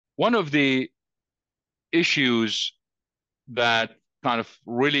one of the issues that kind of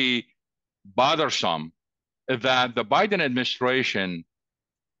really bothersome is that the Biden administration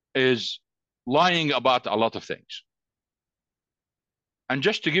is lying about a lot of things. And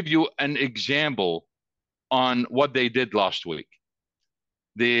just to give you an example on what they did last week,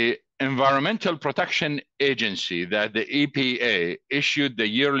 the Environmental Protection Agency, that the EPA, issued the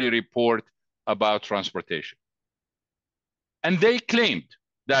yearly report about transportation. And they claimed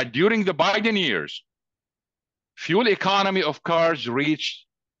that during the Biden years, fuel economy of cars reached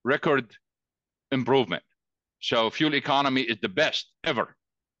record improvement. So fuel economy is the best ever.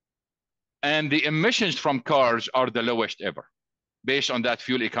 And the emissions from cars are the lowest ever, based on that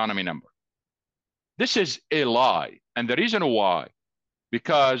fuel economy number. This is a lie. And the reason why,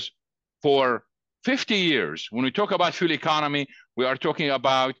 because for 50 years, when we talk about fuel economy, we are talking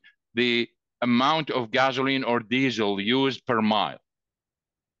about the amount of gasoline or diesel used per mile.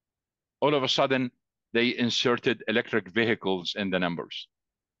 All of a sudden, they inserted electric vehicles in the numbers.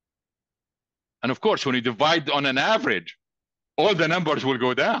 And of course, when you divide on an average, all the numbers will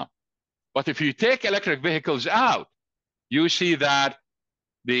go down. But if you take electric vehicles out, you see that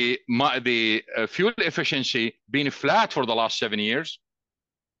the fuel efficiency being flat for the last 7 years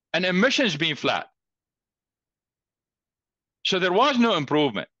and emissions being flat. So there was no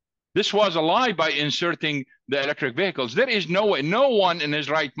improvement. This was a lie by inserting the electric vehicles. There is no way, no one in his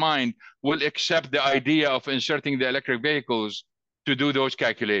right mind will accept the idea of inserting the electric vehicles to do those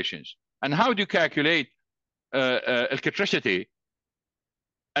calculations. And how do you calculate electricity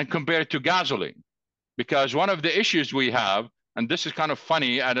and compare it to gasoline? Because one of the issues we have, and this is kind of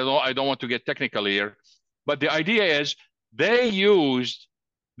funny, I don't want to get technical here, but the idea is they used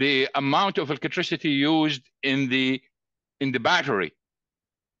the amount of electricity used in the battery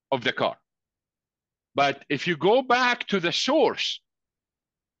of the car. But if you go back to the source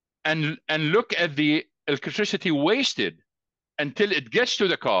and look at the electricity wasted until it gets to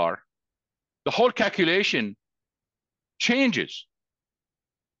the car, the whole calculation changes.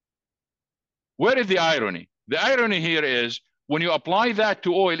 Where is the irony? The irony here is when you apply that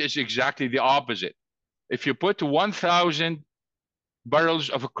to oil, it's exactly the opposite. If you put 1,000 barrels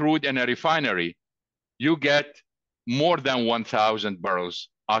of crude in a refinery, you get more than 1,000 barrels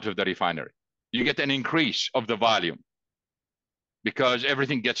out of the refinery. You get an increase of the volume because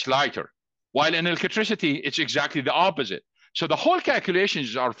everything gets lighter. While in electricity, it's exactly the opposite. So the whole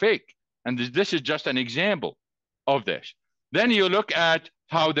calculations are fake. And this is just an example of this. Then you look at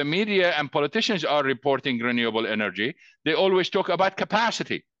how the media and politicians are reporting renewable energy. They always talk about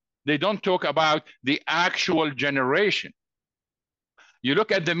capacity. They don't talk about the actual generation. You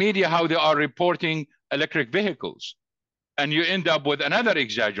look at the media, how they are reporting electric vehicles, and you end up with another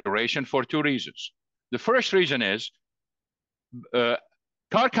exaggeration for two reasons. The first reason is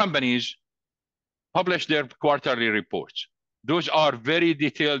car companies publish their quarterly reports. Those are very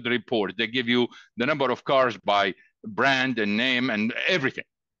detailed reports. They give you the number of cars by brand and name and everything.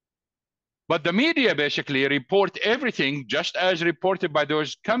 But the media basically report everything just as reported by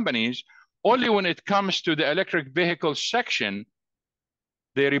those companies. Only when it comes to the electric vehicle section,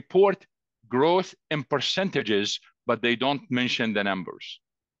 they report growth in percentages, but they don't mention the numbers.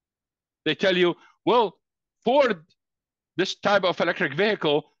 They tell you, well, for this type of electric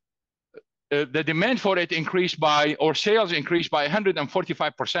vehicle, the demand for it increased by, or sales increased by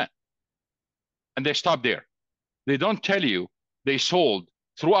 145%. And they stop there. They don't tell you they sold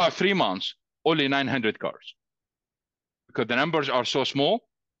throughout 3 months only 900 cars. Because the numbers are so small,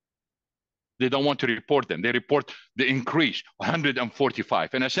 they don't want to report them. They report the increase,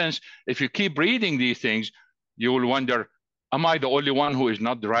 145. In a sense, if you keep reading these things, you will wonder, am I the only one who is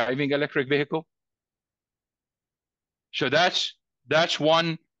not driving electric vehicle? So that's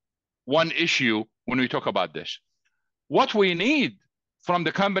one issue when we talk about this. What we need from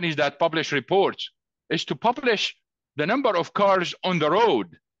the companies that publish reports is to publish the number of cars on the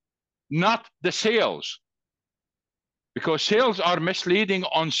road, not the sales. Because sales are misleading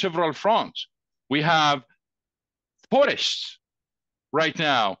on several fronts. We have forests right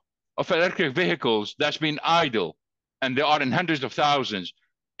now of electric vehicles that's been idle, and they are in hundreds of thousands,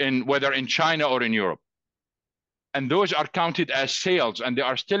 whether in China or in Europe. And those are counted as sales, and they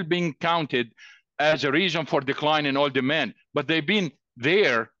are still being counted as a reason for decline in oil demand. But they've been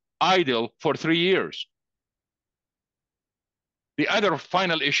there idle for 3 years. The other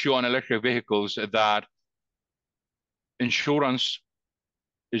final issue on electric vehicles is that insurance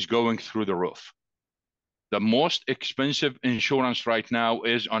is going through the roof. The most expensive insurance right now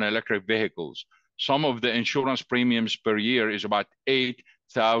is on electric vehicles. Some of the insurance premiums per year is about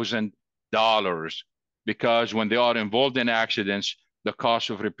 $8,000 because when they are involved in accidents, the cost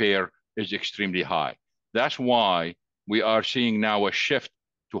of repair is extremely high. That's why we are seeing now a shift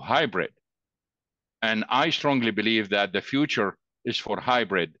to hybrid. And I strongly believe that the future is for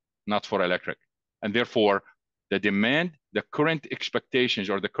hybrid, not for electric. And therefore, the demand, the current expectations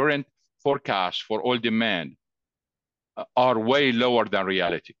or the current forecasts for oil demand are way lower than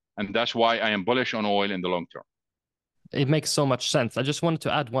reality. And that's why I am bullish on oil in the long term. It makes so much sense. I just wanted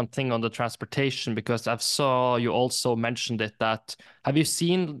to add one thing on the transportation because I saw you also mentioned it that have you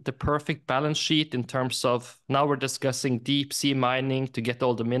seen the perfect balance sheet in terms of now we're discussing deep sea mining to get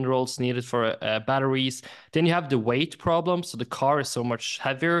all the minerals needed for batteries. Then you have the weight problem. So the car is so much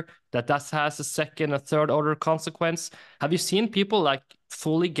heavier that has a second, a third order consequence. Have you seen people like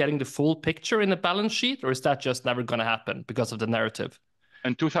fully getting the full picture in the balance sheet, or is that just never going to happen because of the narrative?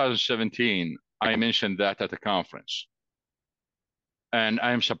 In 2017, I mentioned that at a conference. And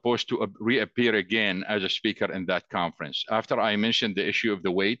I am supposed to reappear again as a speaker in that conference. After I mentioned the issue of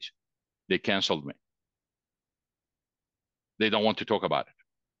the weight, they canceled me. They don't want to talk about it.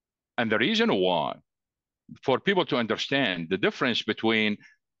 And the reason why, for people to understand the difference between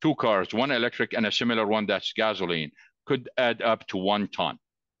two cars, one electric and a similar one that's gasoline, could add up to 1 ton.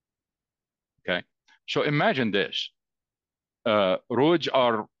 Okay. So imagine this. Roads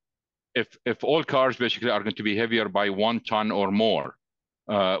are, if all cars basically are going to be heavier by 1 ton or more,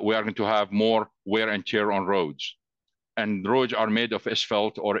 we are going to have more wear and tear on roads. And roads are made of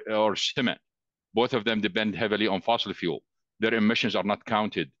asphalt or cement. Both of them depend heavily on fossil fuel. Their emissions are not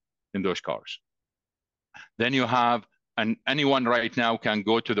counted in those cars. Then you have, and anyone right now can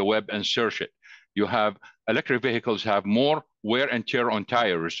go to the web and search it. You have electric vehicles have more wear and tear on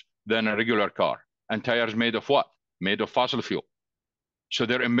tires than a regular car. And tires made of what? Made of fossil fuel. So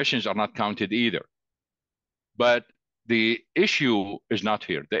their emissions are not counted either. But the issue is not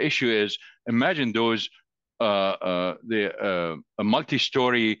here. The issue is, imagine those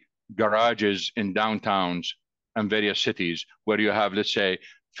multi-story garages in downtowns and various cities where you have, let's say,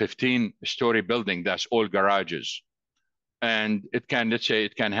 15-story building that's all garages, and it can, let's say,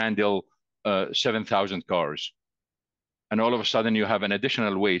 it can handle 7,000 cars, and all of a sudden you have an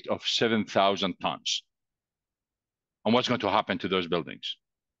additional weight of 7,000 tons. And what's going to happen to those buildings?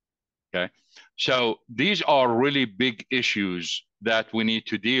 Okay, so these are really big issues that we need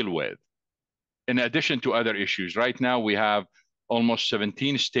to deal with. In addition to other issues, right now we have almost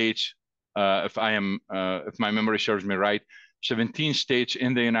 17 states, if my memory serves me right, 17 states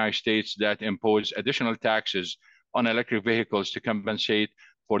in the United States that impose additional taxes on electric vehicles to compensate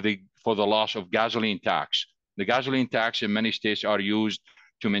for the loss of gasoline tax. The gasoline tax in many states are used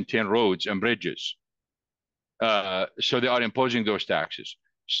to maintain roads and bridges. So they are imposing those taxes.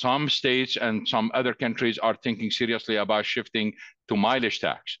 Some states and some other countries are thinking seriously about shifting to mileage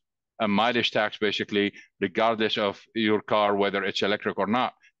tax. A mileage tax, basically, regardless of your car, whether it's electric or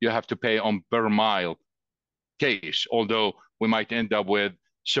not, you have to pay on per mile case, although we might end up with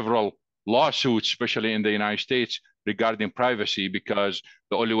several lawsuits, especially in the United States, regarding privacy, because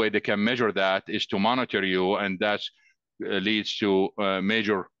the only way they can measure that is to monitor you, and that leads to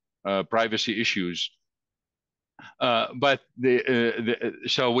major privacy issues.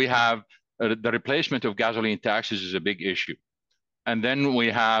 So we have the replacement of gasoline taxes is a big issue. And then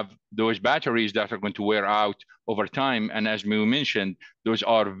we have those batteries that are going to wear out over time. And as we mentioned, those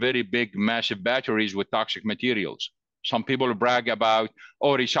are very big, massive batteries with toxic materials. Some people brag about,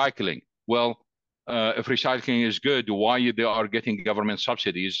 oh, recycling. Well, if recycling is good, why they are getting government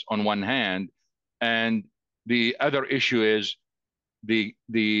subsidies on one hand? And the other issue is the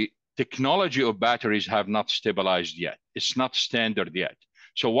technology of batteries have not stabilized yet. It's not standard yet.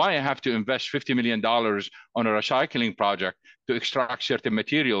 So why I have to invest $50 million on a recycling project to extract certain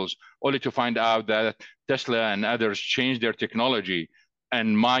materials, only to find out that Tesla and others changed their technology,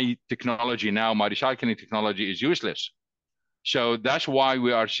 and my technology now, my recycling technology, is useless. So that's why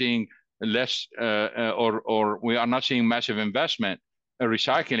we are seeing less, or we are not seeing massive investment in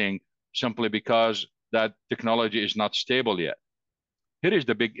recycling, simply because that technology is not stable yet. Here is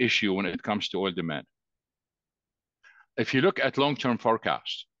the big issue when it comes to oil demand. If you look at long-term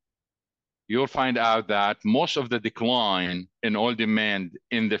forecasts, you'll find out that most of the decline in oil demand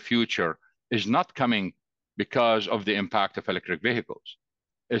in the future is not coming because of the impact of electric vehicles.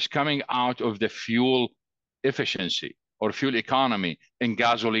 It's coming out of the fuel efficiency or fuel economy in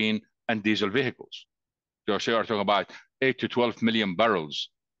gasoline and diesel vehicles. So we are talking about 8 to 12 million barrels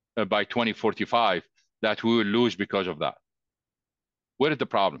by 2045 that we will lose because of that. Where is the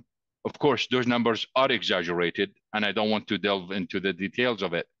problem? Of course, those numbers are exaggerated, and I don't want to delve into the details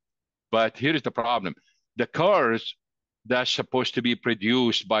of it. But here is the problem. The cars that's supposed to be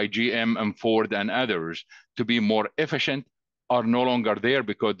produced by GM and Ford and others to be more efficient are no longer there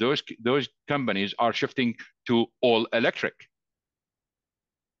because those companies are shifting to all electric.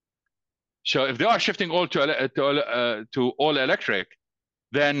 So if they are shifting all to all electric,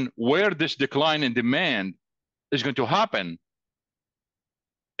 then where this decline in demand is going to happen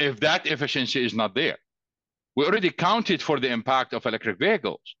if that efficiency is not there? We already counted for the impact of electric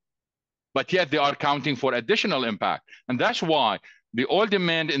vehicles, but yet they are counting for additional impact. And that's why the oil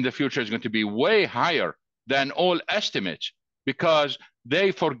demand in the future is going to be way higher than all estimates, because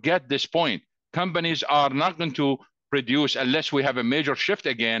they forget this point. Companies are not going to produce unless we have a major shift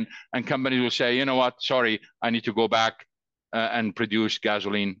again, and companies will say, you know what, sorry, I need to go back and produce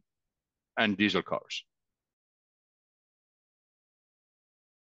gasoline and diesel cars.